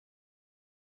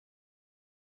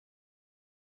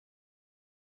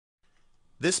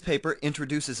This paper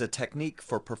introduces a technique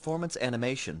for performance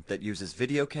animation that uses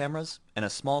video cameras and a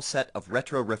small set of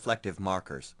retroreflective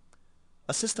markers.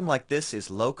 A system like this is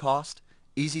low cost,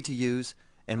 easy to use,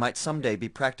 and might someday be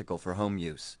practical for home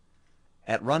use.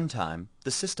 At runtime, the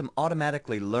system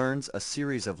automatically learns a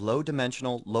series of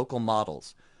low-dimensional local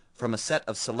models from a set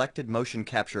of selected motion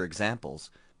capture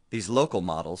examples. These local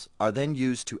models are then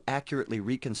used to accurately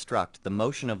reconstruct the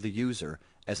motion of the user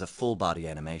as a full-body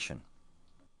animation.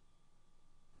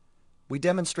 We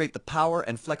demonstrate the power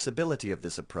and flexibility of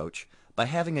this approach by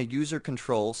having a user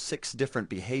control 6 different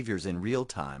behaviors in real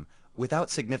time without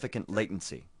significant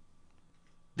latency.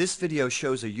 This video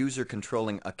shows a user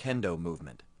controlling a kendo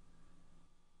movement.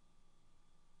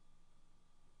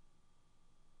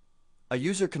 A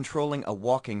user controlling a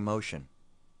walking motion.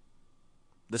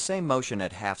 The same motion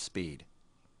at half speed.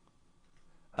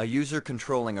 A user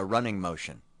controlling a running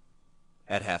motion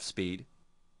at half speed.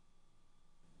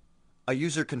 A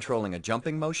user controlling a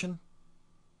jumping motion.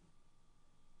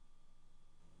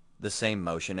 The same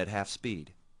motion at half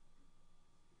speed.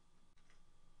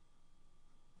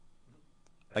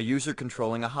 A user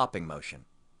controlling a hopping motion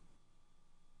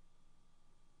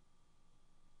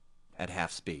at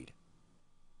half speed.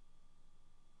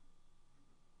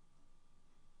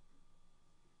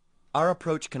 Our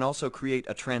approach can also create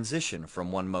a transition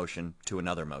from one motion to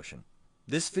another motion.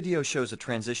 This video shows a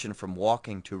transition from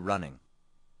walking to running.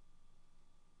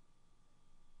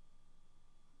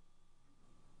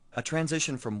 A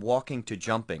transition from walking to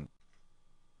jumping.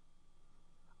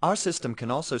 Our system can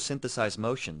also synthesize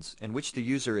motions in which the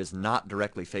user is not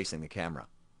directly facing the camera.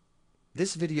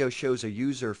 This video shows a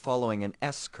user following an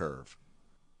S-curve.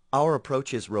 Our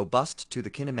approach is robust to the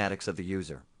kinematics of the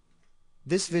user.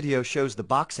 This video shows the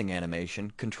boxing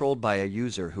animation controlled by a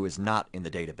user who is not in the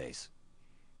database.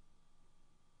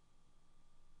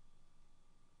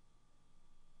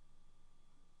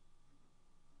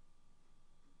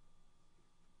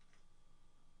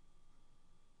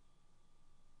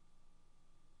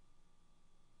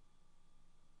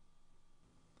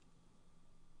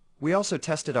 We also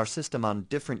tested our system on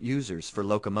different users for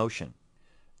locomotion.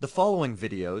 The following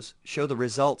videos show the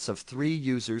results of 3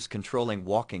 users controlling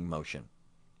walking motion.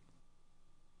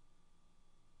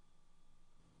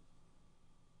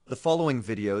 The following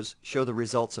videos show the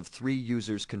results of 3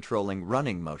 users controlling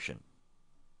running motion.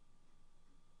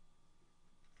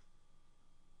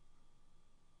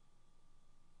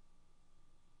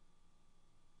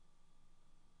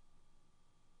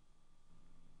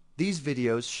 These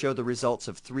videos show the results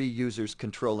of 3 users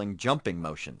controlling jumping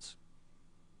motions.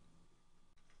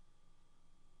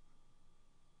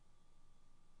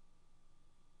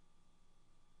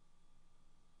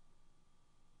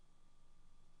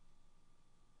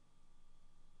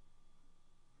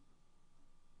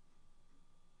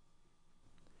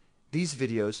 These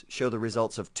videos show the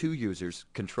results of 2 users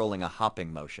controlling a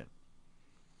hopping motion.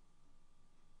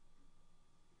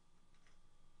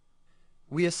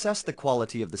 We assess the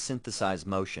quality of the synthesized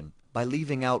motion by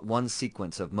leaving out one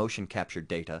sequence of motion captured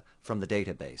data from the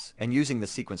database and using the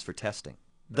sequence for testing.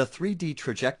 The 3D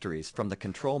trajectories from the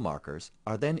control markers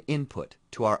are then input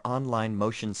to our online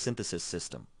motion synthesis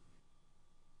system.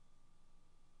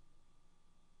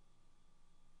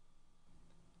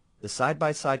 The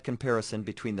side-by-side comparison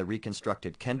between the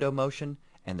reconstructed kendo motion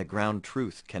and the ground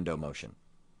truth kendo motion.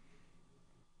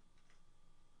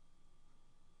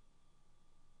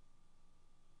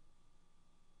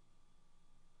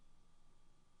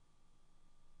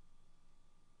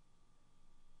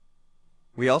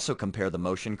 We also compare the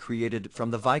motion created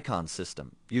from the Vicon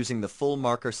system using the full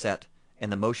marker set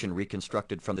and the motion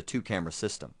reconstructed from the 2-camera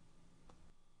system.